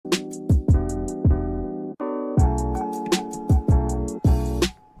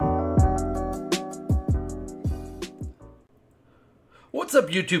What's up,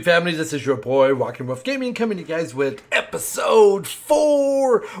 YouTube family? This is your boy Rockin' Wolf Gaming coming to you guys with episode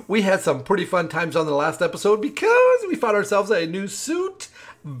 4. We had some pretty fun times on the last episode because we found ourselves a new suit.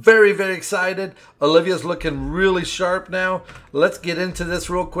 Very excited. Olivia's looking really sharp now. Let's get into this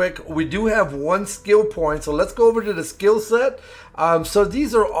real quick. We do have one skill point, so let's go over to the skill set. So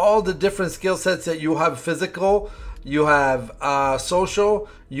these are all the different skill sets that you have: physical, you have social,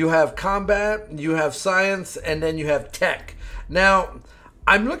 you have combat, you have science, and then you have tech. Now,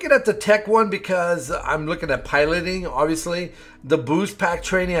 I'm looking at the tech one because I'm looking at piloting, obviously. The boost pack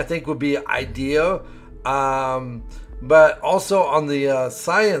training, I think, would be ideal. But also on the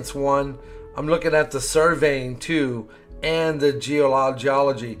science one, I'm looking at the surveying too, and the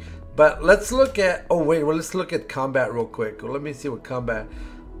geology. But let's look at, let's look at combat real quick. Well, let me see what combat.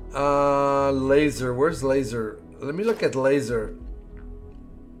 Laser, where's laser? Let me look at laser.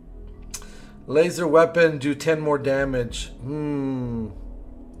 Laser weapon, do 10 more damage.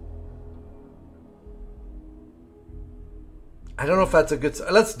 I don't know if that's a good...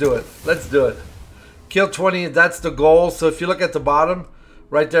 Let's do it. Let's do it. Kill 20, that's the goal. So if you look at the bottom,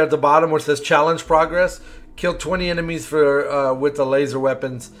 right there at the bottom where it says challenge progress, kill 20 enemies for with the laser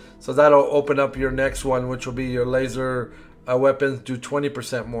weapons. So that'll open up your next one, which will be your laser weapons, do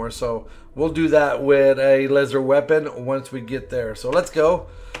 20% more. So we'll do that with a laser weapon once we get there. So let's go.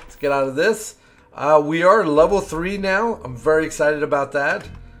 Let's get out of this. We are level 3 now. I'm very excited about that.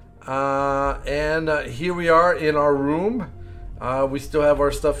 And here we are in our room. We still have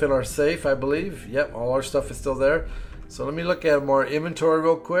our stuff in our safe, I believe. Yep, all our stuff is still there. So let me look at more inventory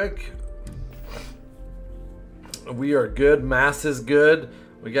real quick. We are good. Mass is good.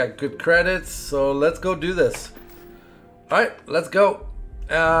 We got good credits. So let's go do this. All right, let's go.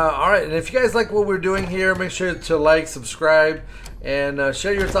 All right, and if you guys like what we're doing here, make sure to like, subscribe, and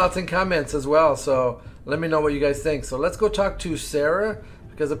share your thoughts and comments as well. So let me know what you guys think. So let's go talk to Sarah,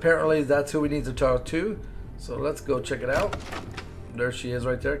 because apparently that's who we need to talk to. So let's go check it out. There she is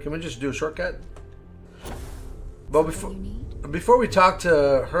right there. Can we just do a shortcut? But before we talk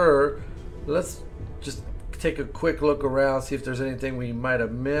to her, let's just take a quick look around, see if there's anything we might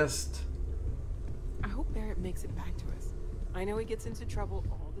have missed. I hope Barrett makes it back to us. I know he gets into trouble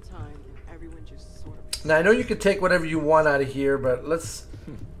all the time, and everyone just sort of... Now, I know you can take whatever you want out of here, but let's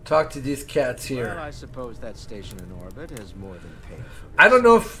talk to these cats here. Well, I suppose that station in orbit has more than paid for this. I don't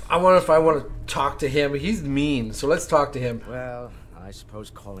know if I want to talk to him. He's mean, so let's talk to him. Well, I suppose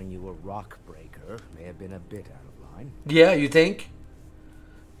calling you a rock breaker may have been a bit out of line. Yeah, you think?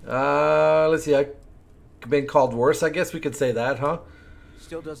 Let's see. I've been called worse. I guess we could say that, huh?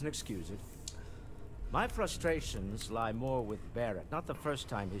 Still doesn't excuse it. My frustrations lie more with Barrett. Not the first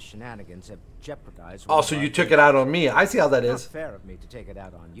time his shenanigans have jeopardized... Oh, so you took it out on me. I see how that is. Not fair of me to take it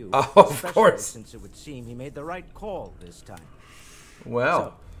out on you. Oh, of course. Since it would seem he made the right call this time. Well.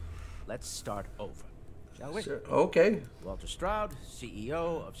 So, let's start over, shall we? Sure. Okay. Walter Stroud,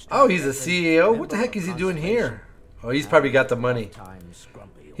 CEO of... Oh, he's a CEO? What the heck is he doing here? Oh, he's probably got the money.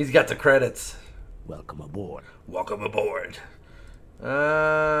 He's got the credits. Welcome aboard. Welcome aboard.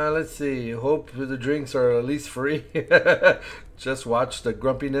 Let's see. Hope the drinks are at least free. Just watch the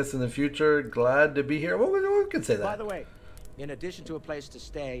grumpiness in the future. Glad to be here. Well, we can say that. By the way, in addition to a place to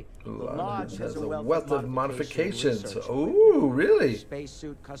stay, the lodge has a wealth of modifications. Research. Ooh, really?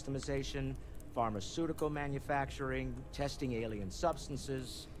 Spacesuit customization, pharmaceutical manufacturing, testing alien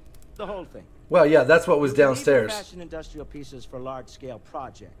substances, the whole thing. Well, yeah, that's what was downstairs. Fashion industrial pieces for large-scale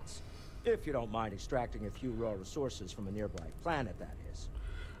projects. If you don't mind extracting a few raw resources from a nearby planet, that is.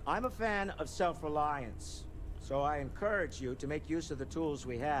 I'm a fan of self-reliance, so I encourage you to make use of the tools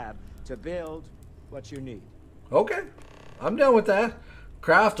we have to build what you need. Okay, I'm down with that.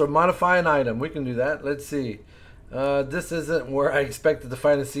 Craft or modify an item. We can do that. Let's see. This isn't where I expected to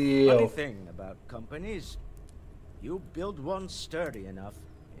find a CEO. Funny thing about companies, you build one sturdy enough,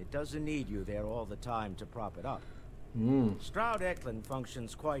 it doesn't need you there all the time to prop it up. Stroud Eklund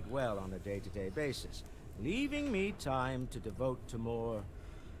functions quite well on a day-to-day basis, leaving me time to devote to more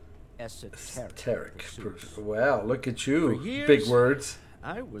esoteric pursuits. Wow, look at you. For years, big words.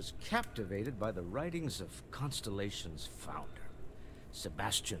 I was captivated by the writings of Constellation's founder,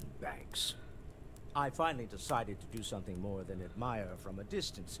 Sebastian Banks. I finally decided to do something more than admire from a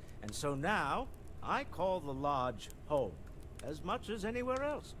distance, and so now I call the lodge home as much as anywhere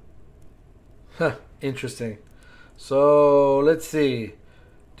else. Huh, interesting. So, let's see.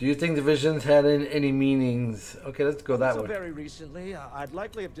 Do you think the visions had any meanings? Okay, let's go that way. Very recently, I'd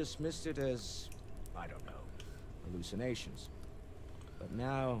likely have dismissed it as, I don't know, hallucinations. But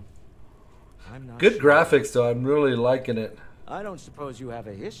now, I'm not Good sure. graphics, though. I'm really liking it. I don't suppose you have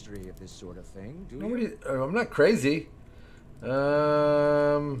a history of this sort of thing, do you? I'm not crazy.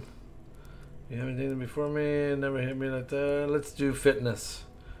 You haven't dated before me. Never hit me like that. Let's do fitness.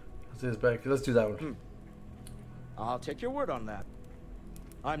 Let's do this back. Let's do that one. I'll take your word on that.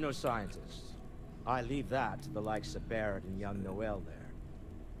 I'm no scientist. I leave that to the likes of Barrett and young Noel there.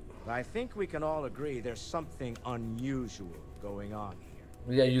 But I think we can all agree there's something unusual going on here.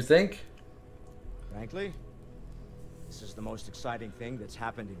 Yeah, you think? Frankly, this is the most exciting thing that's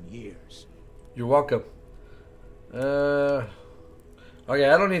happened in years. You're welcome. Okay, I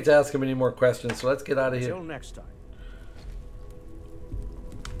don't need to ask him any more questions, so let's get out of here. Until next time.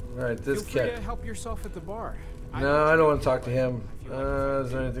 Alright, this Feel free cat. to help yourself at the bar. No, I don't want to talk to him.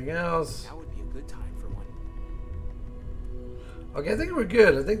 Is there anything else? That would be a good time for one. Okay, I think we're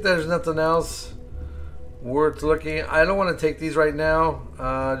good. I think there's nothing else worth looking at. I don't want to take these right now.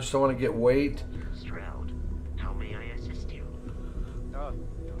 I just don't want to get weight. Stroud, how may I assist you? No, I don't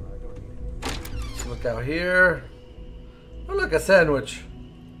need it. Let's look out here. Oh, look, a sandwich.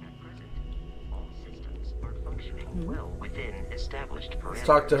 At present, all systems are functioning well within established parameters. Let's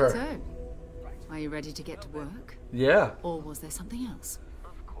talk to her. So, are you ready to get to work? Yeah, Or was there something else?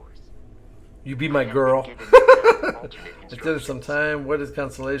 Of course. you be my girl. Given some alternate It's been some instructions. time. What is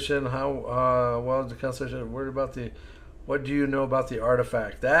Constellation? How well is the Constellation? Worried about the? What do you know about the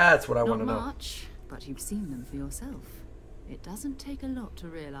artifact? That's what I want Not to know. much, but you've seen them for yourself. It doesn't take a lot to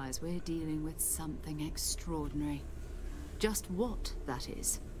realize we're dealing with something extraordinary. Just what that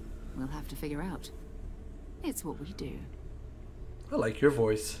is, we'll have to figure out. It's what we do. I like your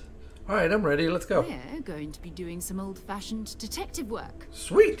voice. All right, I'm ready. Let's go. We're going to be doing some old-fashioned detective work.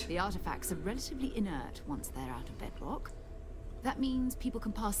 Sweet. The artifacts are relatively inert once they're out of bedrock. That means people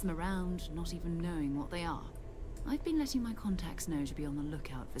can pass them around, not even knowing what they are. I've been letting my contacts know to be on the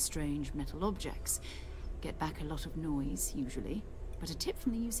lookout for strange metal objects. Get back a lot of noise, usually. But a tip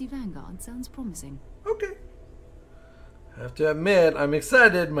from the UC Vanguard sounds promising. Okay. I have to admit, I'm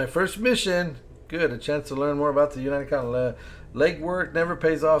excited. My first mission. Good, a chance to learn more about the United Continent. Legwork never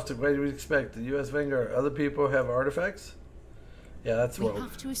pays off the way we expect. The U.S. Vanguard, other people have artifacts? Yeah, that's We what.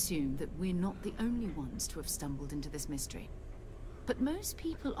 have to assume that we're not the only ones to have stumbled into this mystery. But most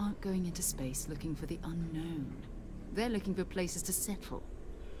people aren't going into space looking for the unknown. They're looking for places to settle,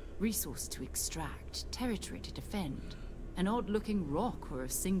 resources to extract, territory to defend. An odd-looking rock or a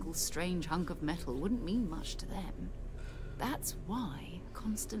single strange hunk of metal wouldn't mean much to them. That's why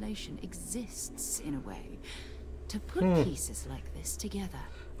Constellation exists, in a way. To put pieces like this together.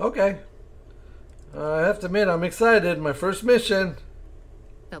 Okay. I have to admit, I'm excited. My first mission.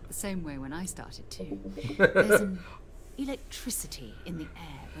 Felt the same way when I started, too. There's an electricity in the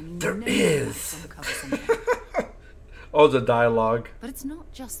air when you There know is. you've uncovered something. Oh, the dialogue. But it's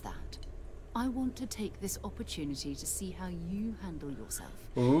not just that. I want to take this opportunity to see how you handle yourself.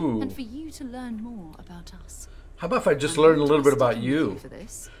 Ooh. And for you to learn more about us. How about if I just I'm learn a going little to bit be about sticking with you? For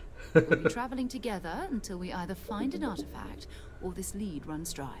this. We'll be traveling together until we either find an artifact or this lead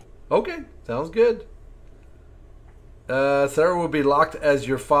runs dry. Okay, sounds good. Sarah will be locked as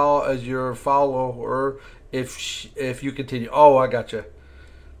your follower if you continue. Oh, I gotcha.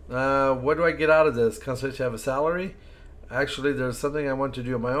 What do I get out of this? Constellation have a salary? Actually, there's something I want to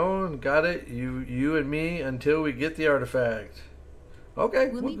do on my own. Got it. You and me until we get the artifact. Okay.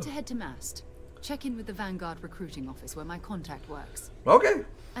 We'll need to head to Mast. Check in with the Vanguard recruiting office where my contact works. Okay.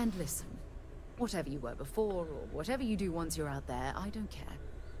 And listen, whatever you were before or whatever you do once you're out there, I don't care.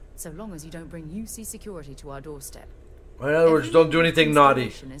 So long as you don't bring UC security to our doorstep. In other words, don't do anything naughty.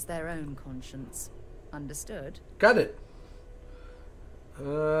 Constellation is their own conscience. Understood? Got it.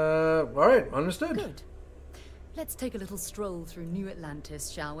 All right, understood. Good. Let's take a little stroll through New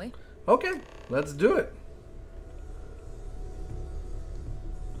Atlantis, shall we? Okay, let's do it.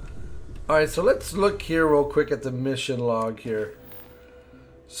 All right, so let's look here real quick at the mission log here.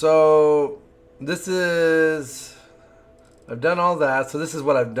 So this is, I've done all that. So this is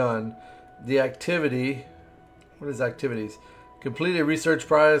what I've done. The activity, what is activities? Complete a research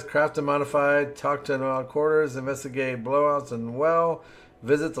prize, craft and modified, talk to our quarters, investigate blowouts and well,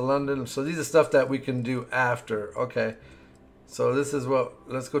 visit the London. So these are stuff that we can do after. Okay. So this is what,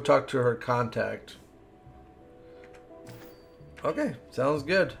 let's go talk to her contact. Okay, sounds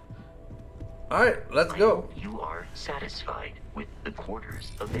good. All right, let's I go. hope you are satisfied with the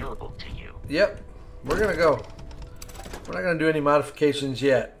quarters available to you. Yep, we're gonna go. We're not gonna do any modifications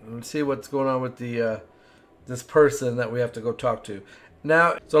yet. Let's see what's going on with the this person that we have to go talk to.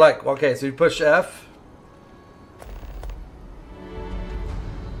 Now, so like, okay, so you push F.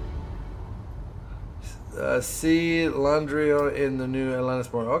 See laundry in the New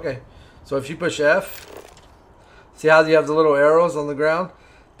Atlantis morning. Okay, so if you push F, see how you have the little arrows on the ground?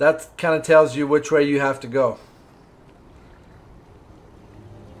 That kind of tells you which way you have to go.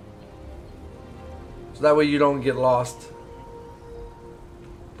 So that way you don't get lost.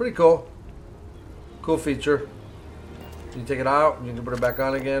 Pretty cool. Cool feature. You take it out and you can put it back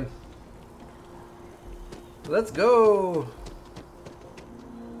on again. Let's go.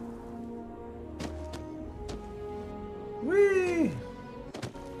 Whee!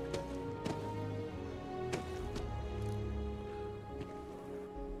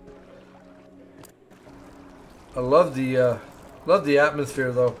 I love the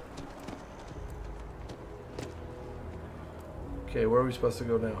atmosphere though. Okay, where are we supposed to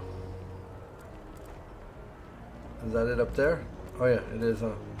go now? Is that it up there? Oh yeah, it is,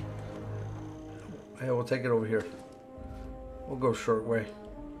 huh? Hey, we'll take it over here. We'll go short way.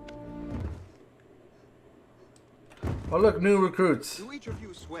 Oh look, new recruits. Do each of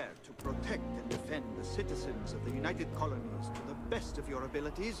you swear to protect and defend the citizens of the United Colonies to the best of your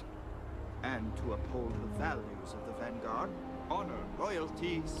abilities? And to uphold the values of the Vanguard, honor,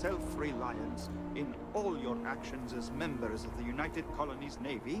 loyalty, self-reliance in all your actions as members of the United Colonies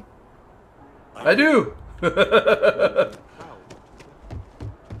Navy? I do!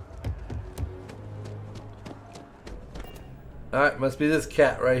 Alright, must be this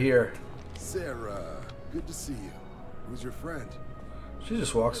cat right here. Sarah, good to see you. Who's your friend? She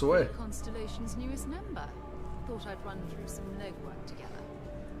just walks away. Constellation's newest member. Thought I'd run through some legwork together.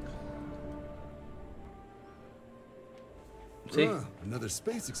 See? Another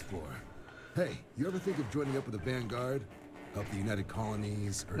space explorer. Hey, you ever think of joining up with the Vanguard? Help the United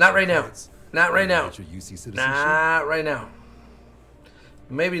Colonies? Not right now. Not right now. Your UC citizenship? Not right now.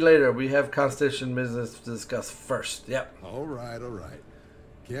 Maybe later. We have Constellation business to discuss first. Yep. All right, all right.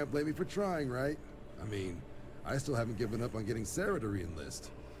 Can't blame me for trying, right? I mean, I still haven't given up on getting Sarah to re-enlist.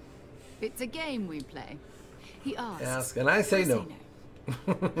 It's a game we play. He asks. Ask, and I say no.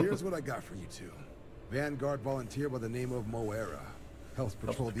 Here's what I got for you two. Vanguard volunteer by the name of Moera. Helps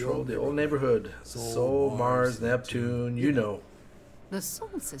patrol, the old neighborhood. Sol, Mars, Neptune, you know. The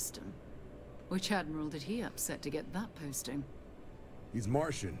Sol system? Which admiral did he upset to get that posting? He's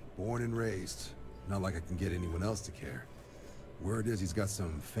Martian, born and raised. Not like I can get anyone else to care. Word is he's got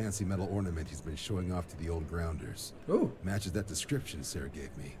some fancy metal ornament he's been showing off to the old grounders. Ooh. Matches that description Sarah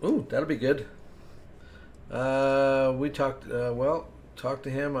gave me. Ooh, that'll be good. We talked, talk to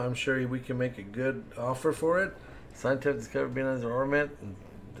him. I'm sure we can make a good offer for it. Scientific discovery being his ornament.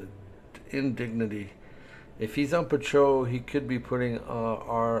 Indignity. If he's on patrol, he could be putting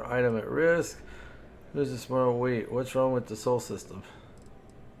our item at risk. Who's the smart? Wait, what's wrong with the Sol system?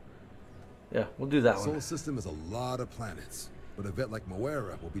 Yeah, we'll do that one. Sol system is a lot of planets, but a vet like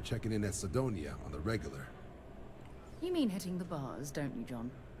Moera will be checking in at Sidonia on the regular. You mean hitting the bars, don't you,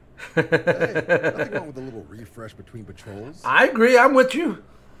 John? Hey, nothing wrong with a little refresh between patrols. I agree. I'm with you.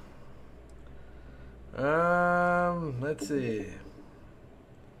 Let's see.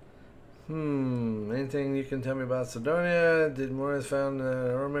 Anything you can tell me about Sidonia? Did Morris found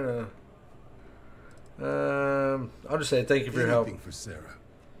ornament? I'll just say thank you for your help. Anything for Sarah.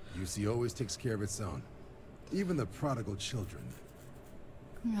 UC always takes care of its own. Even the prodigal children.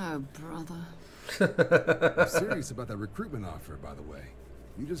 Oh, brother. I'm serious about that recruitment offer, by the way.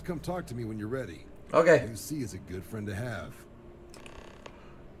 You just come talk to me when you're ready. Okay. UC is a good friend to have.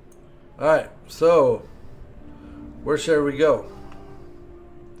 Alright, so where shall we go?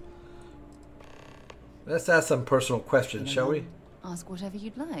 Let's ask some personal questions, shall we? Ask whatever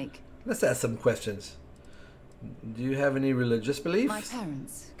you'd like. Let's ask some questions. Do you have any religious beliefs? My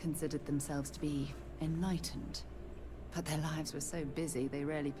parents considered themselves to be enlightened, but their lives were so busy they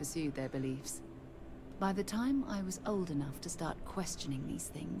rarely pursued their beliefs. By the time I was old enough to start questioning these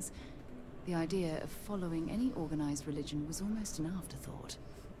things, the idea of following any organized religion was almost an afterthought.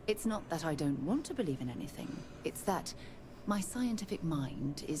 It's not that I don't want to believe in anything, it's that my scientific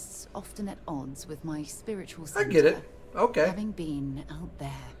mind is often at odds with my spiritual center. I get it. Okay. Having been out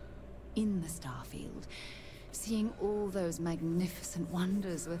there, in the StarField, seeing all those magnificent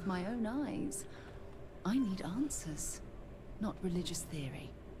wonders with my own eyes, I need answers, not religious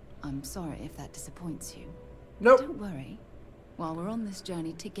theory. I'm sorry if that disappoints you. Nope. Don't worry. While we're on this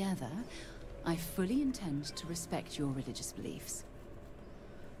journey together, I fully intend to respect your religious beliefs.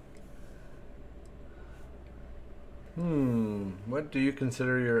 What do you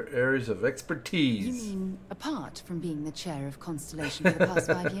consider your areas of expertise? You mean, apart from being the chair of Constellation for the past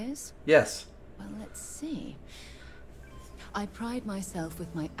 5 years? Yes. Well, let's see. I pride myself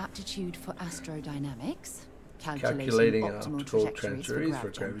with my aptitude for astrodynamics, calculating optimal trajectories for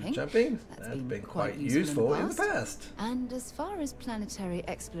gravity jumping. That's been quite useful in the past. And as far as planetary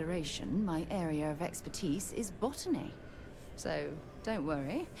exploration, my area of expertise is botany. So, don't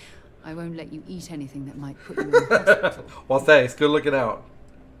worry. I won't let you eat anything that might put you in hospital. Well, thanks. Good looking out.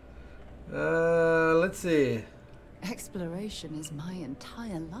 Let's see. Exploration is my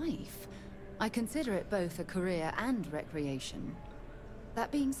entire life. I consider it both a career and recreation.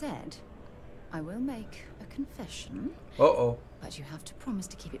 That being said, I will make a confession. Uh-oh. But you have to promise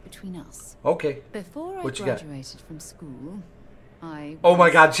to keep it between us. Okay. Before I What you got? graduated from school, I Oh my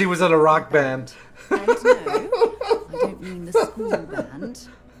god, she was in a rock band. And no, I don't mean the school band.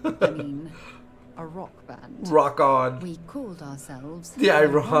 I mean a rock band. Rock on. We called ourselves The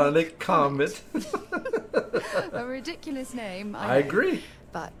Ironic Comet. A ridiculous name, I I know. agree.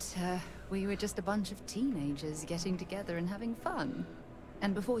 But we were just a bunch of teenagers getting together and having fun.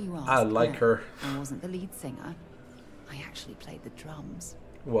 And before you ask, I like no, her. I wasn't the lead singer. I actually played the drums.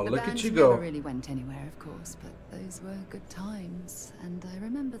 Well, The look band at you never go. really went anywhere, of course, but those were good times, and I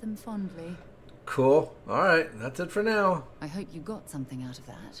remember them fondly. Cool. Alright, that's it for now. I hope you got something out of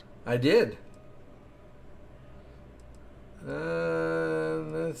that. I did.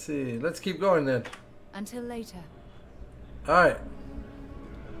 Let's see. Let's keep going then. Until later. Alright.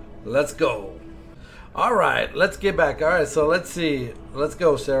 Let's go. Alright, let's get back. Alright, so let's see. Let's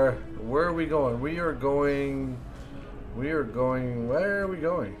go, Sarah. Where are we going? Where are we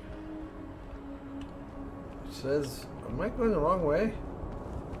going? It says, am I going the wrong way?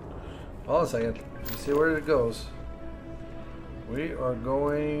 Hold on a second. Let's see where it goes. We are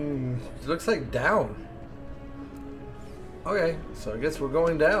going, it looks like down. Okay, so I guess we're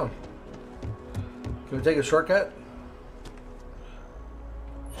going down. Can we take a shortcut?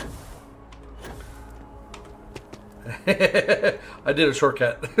 I did a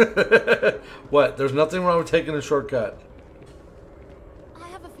shortcut. What? There's nothing wrong with taking a shortcut. I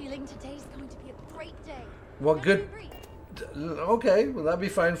have a feeling today's going to be a great day. Well, Don't good. you agree? Okay, well that'd be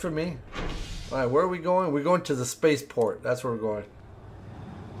fine for me. All right, where are we going? We're going to the spaceport. That's where we're going.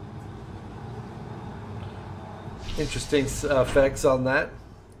 Interesting effects on that.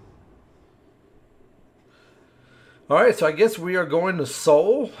 All right, so I guess we are going to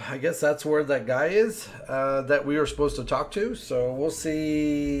Seoul. I guess that's where that guy is that we were supposed to talk to. So we'll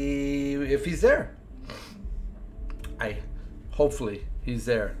see if he's there. Hopefully he's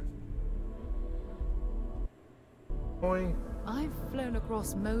there. I've flown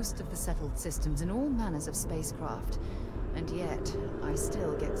across most of the settled systems in all manners of spacecraft, and yet I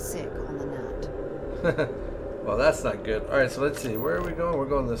still get sick on the gnat. Well, that's not good. All right, so let's see. Where are we going? We're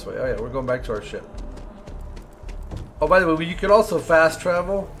going this way. Oh yeah, we're going back to our ship. Oh, by the way, you could also fast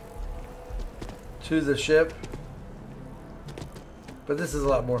travel to the ship, but this is a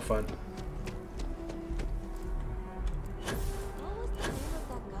lot more fun. What was the name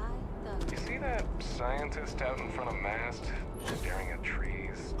of that guy? You see that scientist out in front of mast, staring at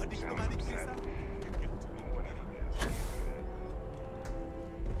trees, sounding upset? Whatever it is.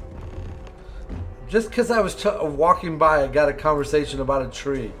 Just because I was walking by, I got a conversation about a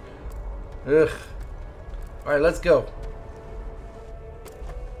tree. Ugh. All right, let's go.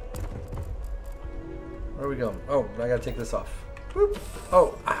 Where are we going? Oh, I gotta take this off. Whoop.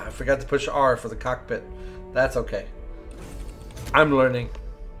 Oh, I forgot to push R for the cockpit. That's okay. I'm learning.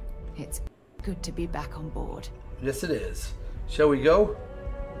 It's good to be back on board. Yes, it is. Shall we go?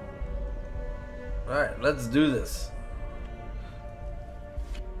 All right, let's do this.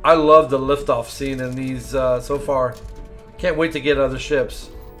 I love the liftoff scene in these so far. Can't wait to get other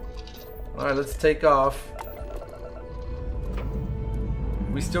ships. All right, let's take off.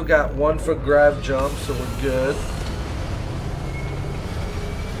 We still got one for grab jump, so we're good.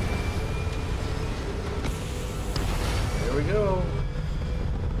 There we go.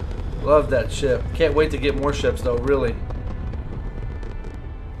 Love that ship. Can't wait to get more ships though, really.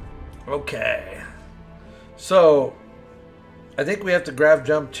 Okay. So, I think we have to grab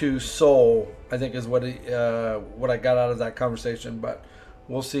jump to Seoul, I think is what I got out of that conversation, but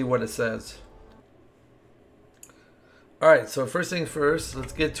we'll see what it says. Alright, so first thing first,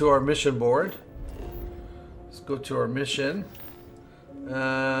 let's get to our mission board. Let's go to our mission.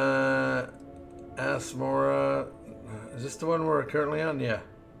 Asmora. Is this the one we're currently on? Yeah.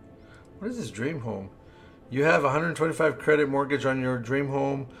 What is this dream home? You have 125 credit mortgage on your dream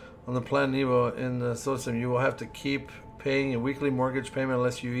home on the plan Evo in the system. You will have to keep paying a weekly mortgage payment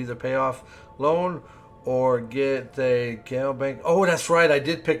unless you either pay off loan or get a Gale Bank. Oh, that's right. I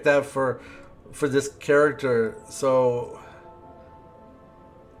did pick that for this character. So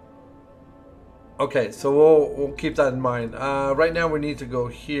okay, so we'll keep that in mind. Right now we need to go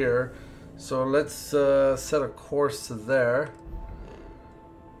here. So let's set a course to there.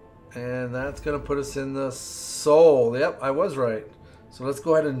 And that's going to put us in the Seoul. Yep, I was right. So let's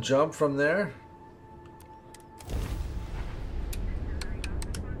go ahead and jump from there.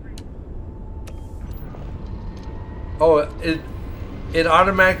 Oh, it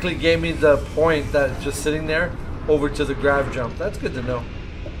automatically gave me the point that's just sitting there over to the grav jump. That's good to know.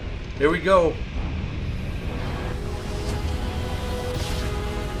 Here we go.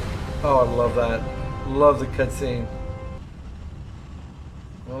 Oh, I love that. Love the cutscene.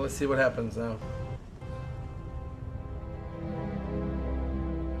 Well, let's see what happens now.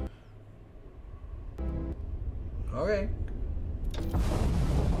 Okay.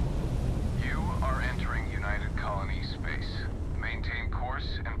 You are entering United Colony space. Maintain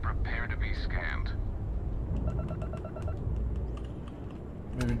course and prepare to be scanned.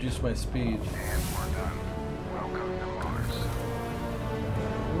 Let me reduce my speed. And we're done. Welcome to Mars.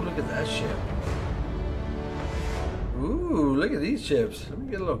 Ooh, look at that ship. Ooh, look at these ships. Let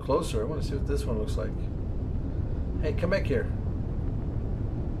me get a little closer. I want to see what this one looks like. Hey, come back here.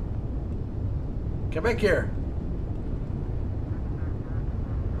 Come back here.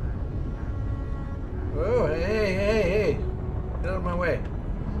 Oh, hey. Get out of my way.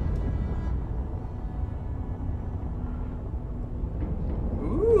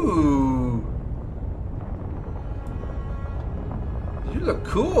 Ooh. You look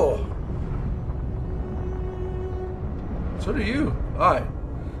cool. So do you. Alright.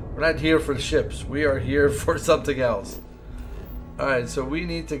 We're not here for the ships. We are here for something else. Alright, so we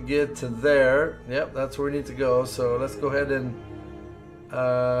need to get to there. Yep, that's where we need to go. So let's go ahead and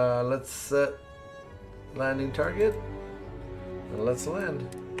let's set landing target. And let's land.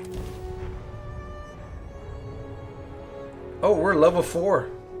 Oh, we're level 4.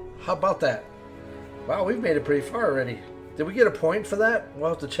 How about that? Wow, we've made it pretty far already. Did we get a point for that? We'll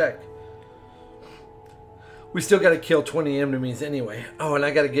have to check. We still got to kill 20 enemies anyway. Oh, and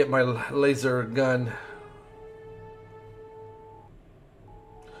I got to get my laser gun.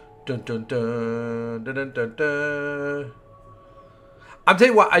 Dun dun dun dun dun dun dun. I'm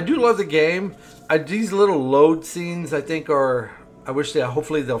telling you what, I do love the game. These little load scenes, I think, are. I wish they.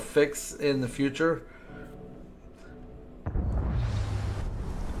 Hopefully, they'll fix in the future.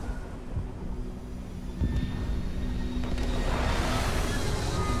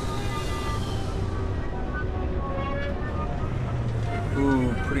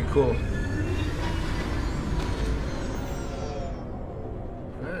 Ooh, pretty cool.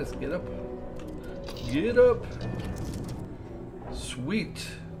 Alright, let's get up. Get up. Sweet.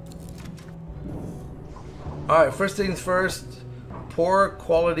 Alright, first things first. Poor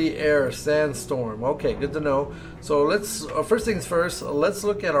quality air, sandstorm. Okay, good to know. So let's, first things first, let's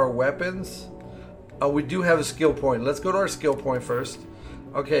look at our weapons. We do have a skill point. Let's go to our skill point first.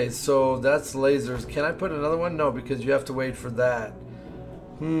 Okay, so that's lasers. Can I put another one? No, because you have to wait for that.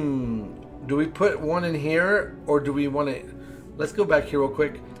 Do we put one in here, or do we want to... Let's go back here real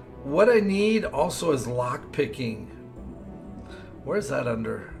quick. What I need also is lock picking. Where's that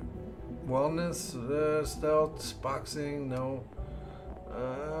under? Wellness, stealth, boxing, no.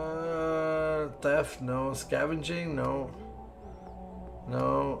 Theft, no. Scavenging, no.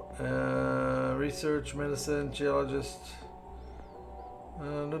 No. Research, medicine, geologist.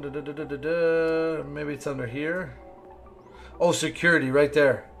 Maybe it's under here. Oh, security, right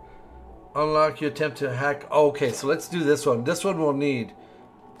there. Unlock your attempt to hack. Oh, okay, so let's do this one. This one we'll need.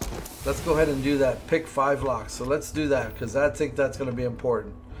 Let's go ahead and do that. Pick 5 locks. So let's do that, because I think that's going to be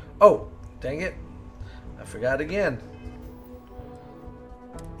important. Oh, dang it. I forgot again.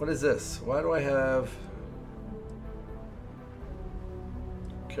 What is this? Why do I have...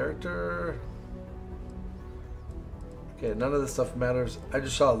 Character... Okay, none of this stuff matters. I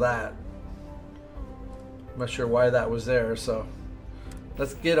just saw that. I'm not sure why that was there, so...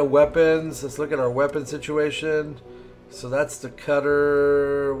 Let's get a weapons. Let's look at our weapon situation. So that's the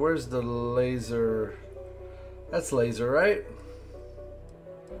cutter. Where's the laser? That's laser, right?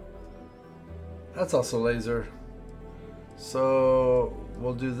 That's also laser. So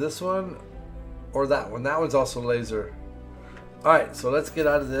we'll do this one or that one. That one's also laser. Alright, so let's get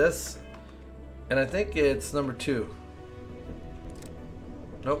out of this. And I think it's number 2.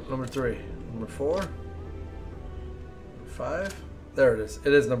 Nope, number 3. Number 4. 5. There it is.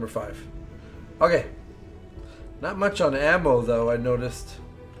 It is number 5. Okay. Not much on ammo though, I noticed.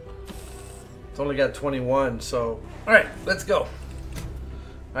 It's only got 21, so... Alright, let's go.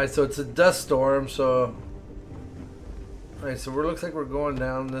 Alright, so it's a dust storm, so... Alright, so it looks like we're going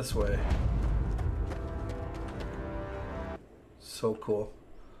down this way. So cool.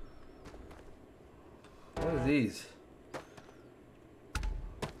 What are these?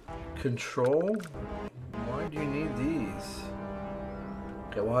 Control? Why do you need these?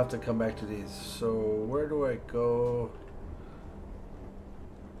 Okay, we'll have to come back to these. So, where do I go?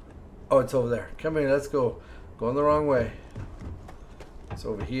 Oh, it's over there. Come here, let's go. Going the wrong way. It's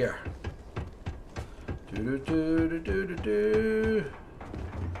over here. Do do do do do do do.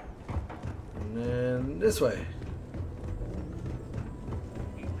 And then this way.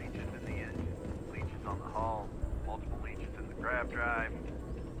 Leeches in the engine, leeches on the hull, multiple leeches in the grab drive.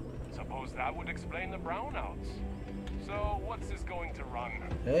 Suppose that would explain the brownouts. So, what's this going to run?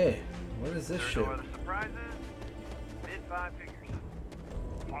 Hey, what is this There's shit? no other surprises. Mid 5 figures.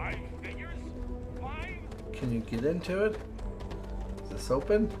 5 figures? 5? Can you get into it? Is this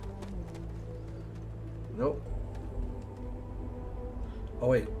open? Nope. Oh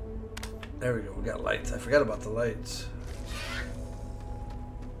wait. There we go. We got lights. I forgot about the lights.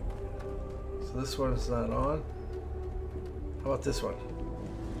 So this one is not on. How about this one?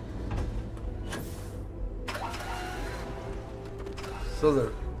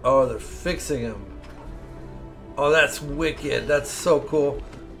 So they're fixing him. Oh, that's wicked. That's so cool.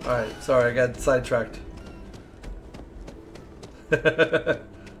 All right, sorry, I got sidetracked. All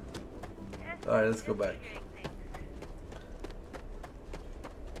right, let's go back.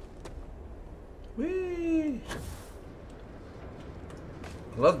 Whee!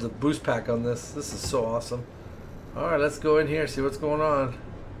 I love the boost pack on this. This is so awesome. All right, let's go in here, see what's going on.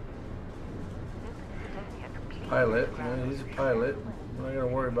 Pilot, yeah, he's a pilot. I'm not gonna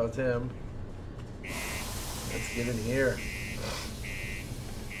worry about him. Let's get in here.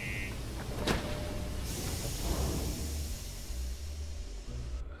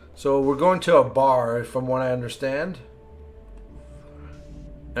 So we're going to a bar, from what I understand.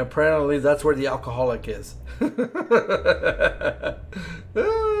 And apparently that's where the alcoholic is.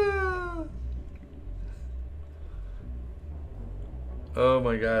 Oh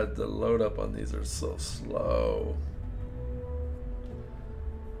my god, the load up on these are so slow.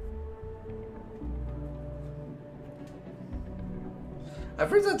 At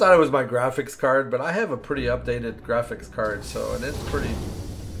first I thought it was my graphics card, but I have a pretty updated graphics card, so, and it's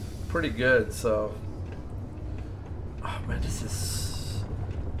pretty good, so. Oh man, this is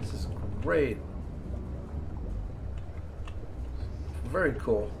great. Very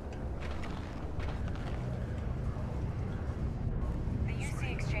cool. The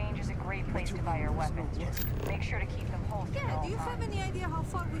UC Exchange is a great place to buy your weapons. Make sure to keep them holstered. Yeah, do you have any idea how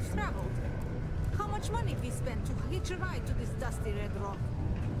far we've traveled? How much money we spent to hitch a ride to this dusty red rock?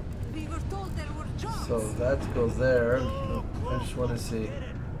 We were told there were jobs. So that goes there. I just want to see.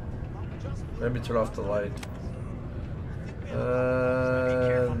 Let me turn off the light.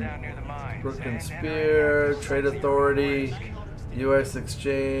 Brook and Spear, Trade Authority, U.S.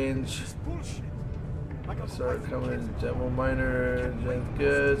 Exchange. Start coming, Demo Miner, Gent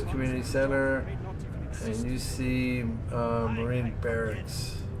Goods, Community Center, and you see Marine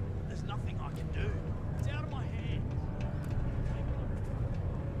Barracks.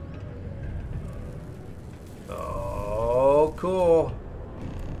 Oh, cool.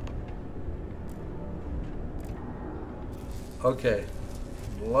 Okay,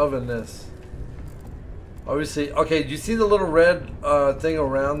 loving this. Obviously, okay, do you see the little red thing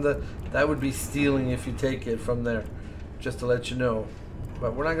around the, that would be stealing if you take it from there, just to let you know.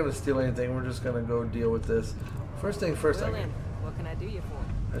 But we're not going to steal anything, we're just going to go deal with this. First thing first, What can I do you for?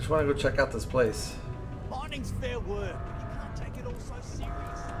 I just want to go check out this place. Mining's fair work, but you can't take it all so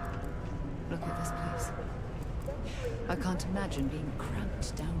serious. Look at this place. I can't imagine being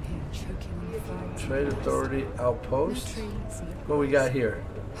cramped down here, choking on the floor. Trade Authority Outpost. What we got here?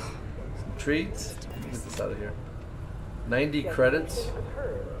 Some treats. Get this out of here. 90 credits.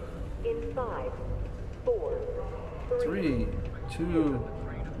 In 5, 4, 3, 2,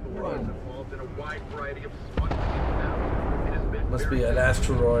 1. Must be an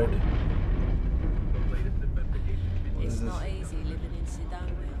asteroid. What is this? not easy living in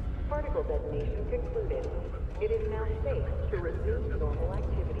Sidonia. Particle detonation concluded. It is now safe to resume normal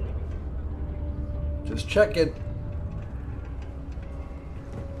activity. Just checking.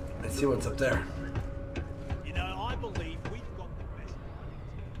 Let's see what's up there. You know, I believe we've got the best.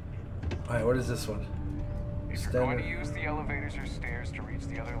 Alright, what is this one? If you're going to use the elevators or stairs to reach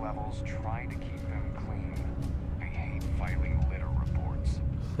the other levels, try to keep them clean. I hate filing litter reports.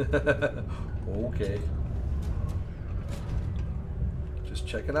 Okay. Just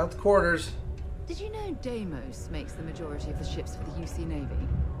checking out the quarters. Did you know Deimos makes the majority of the ships for the UC Navy?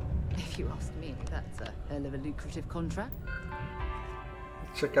 If you ask me, that's a hell of a lucrative contract.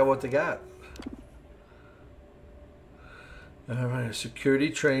 Check out what they got. Alright, security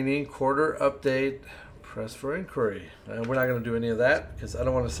training, quarter update, press for inquiry. We're not going to do any of that because I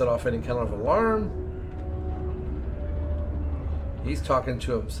don't want to set off any kind of alarm. He's talking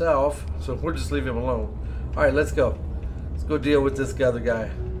to himself, so we'll just leave him alone. Alright, let's go. Let's go deal with this other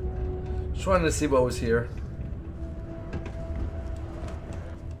guy. Just wanted to see what was here.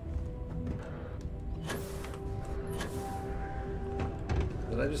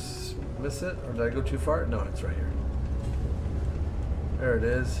 Did I just miss it? Or did I go too far? No, it's right here. There it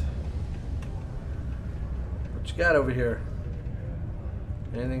is. What you got over here?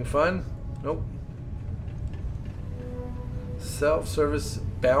 Anything fun? Nope. Self-service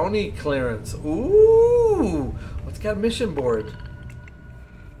bounty clearance. Ooh! What's got a mission board?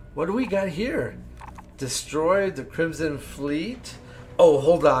 What do we got here? Destroy the Crimson Fleet. Oh,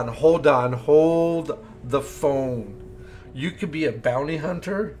 hold on, hold on, hold the phone. You could be a bounty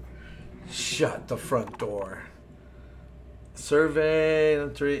hunter? Shut the front door. Survey,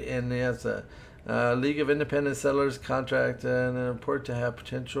 and yes, League of Independent Settlers contract and report to have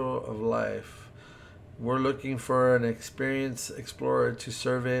potential of life. We're looking for an experienced explorer to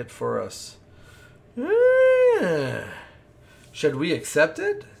survey it for us. Should we accept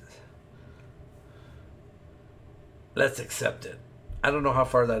it? Let's accept it. I don't know how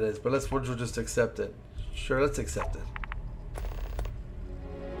far that is, but we'll just accept it. Sure, let's accept it.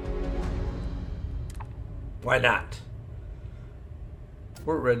 Why not?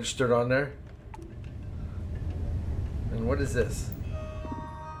 We're registered on there. And what is this?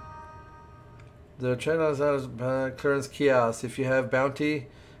 The channel is out of clearance kiosk. If you have bounty,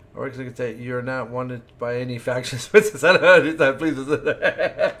 or that you're not wanted by any factions. Please. Okay,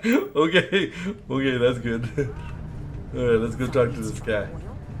 okay, that's good. All right, let's go talk to this guy.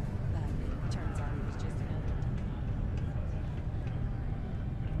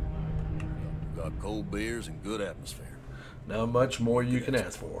 Got cold beers and good atmosphere. Not much more you can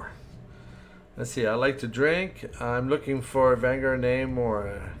ask for. Let's see. I like to drink. I'm looking for a Vanguard name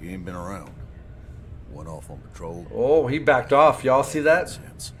or. You ain't been around. Went off on patrol. Oh, he backed off. Y'all see that?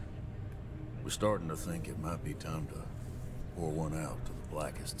 We're starting to think it might be time to pour one out to the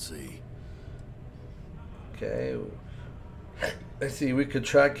blackest sea. Okay. Let's see. We could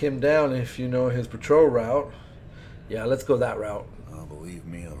track him down if you know his patrol route. Yeah, let's go that route. Believe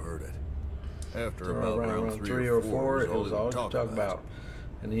me, I've heard it. After around 3 or 4, it was all to talk about.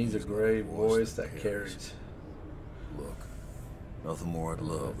 And he's a great voice that carries. Look, nothing more I'd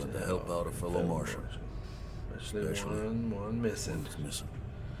love than to help out a fellow Martian. Especially one missing. Missing.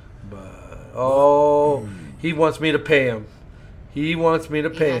 But he wants me to pay him. He wants me to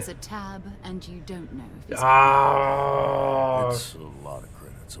pay. He has a tab, and you don't know if it's. It's a lot of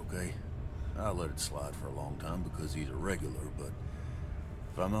credits, okay? I let it slide for a long time because he's a regular, but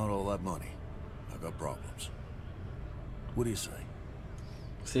if I'm out all that money, I got problems. What do you say?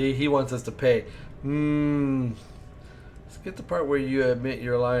 See, he wants us to pay. Let's get the part where you admit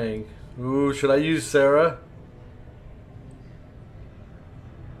you're lying. Ooh, should I use Sarah?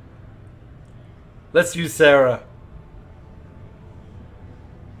 Let's use Sarah.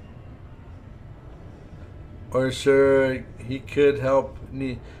 Or sure, he could help.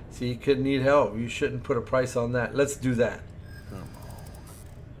 He could need help. You shouldn't put a price on that. Let's do that. Come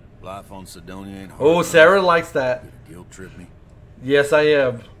on. Life on Sidonia ain't hard. Oh, Sarah likes that. Guilt trip me. Yes, I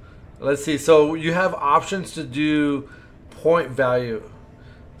am. Let's see. So you have options to do point value.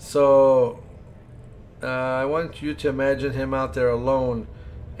 So I want you to imagine him out there alone,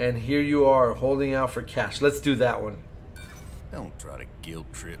 and here you are holding out for cash. Let's do that one. Don't try to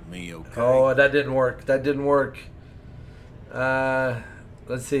guilt trip me, okay? Oh, that didn't work. That didn't work.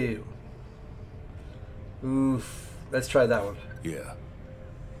 Let's see. Oof. Let's try that one. Yeah.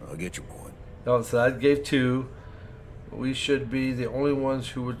 I'll get your point. Oh, so that gave 2. We should be the only ones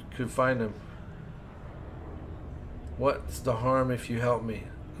who could find him. What's the harm if you help me?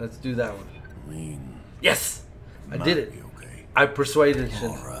 Let's do that one. I mean... Yes! I did it. Okay. I persuaded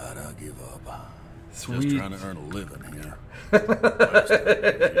him. Alright, I'll give up. Sweet. Just trying to earn a living here.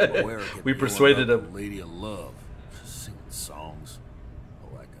 We persuaded him. Lady of love. Sing songs.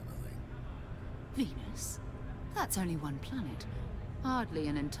 All that kind of thing. Venus? That's only one planet. Hardly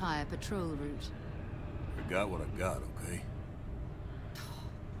an entire patrol route. I got what I got, okay?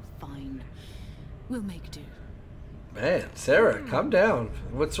 Fine. We'll make do. Man, Sarah, calm down.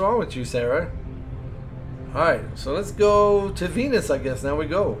 What's wrong with you, Sarah? Alright, so let's go to Venus, I guess. Now we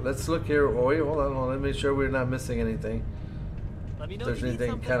go. Let's look here. Oh, wait, hold on. Let me make sure we're not missing anything. Let me know if there's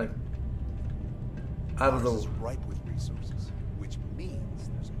anything kind of out of the... Mars is ripe with resources, which means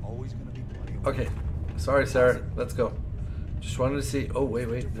there's always going to be plenty of... Okay. Sorry, Sarah. Let's go. Just wanted to see... Oh,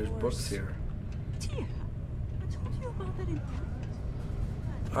 wait. There's books here. Tia, I told you about that in...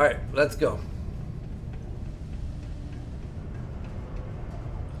 Alright, let's go.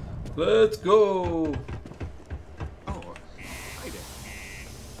 Let's go. Oh, hi there.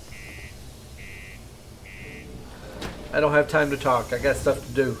 I don't have time to talk. I got stuff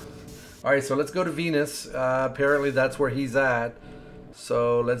to do. Alright, so let's go to Venus. Apparently that's where he's at.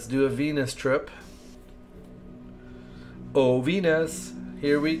 So let's do a Venus trip. Oh, Venus.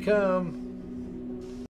 Here we come.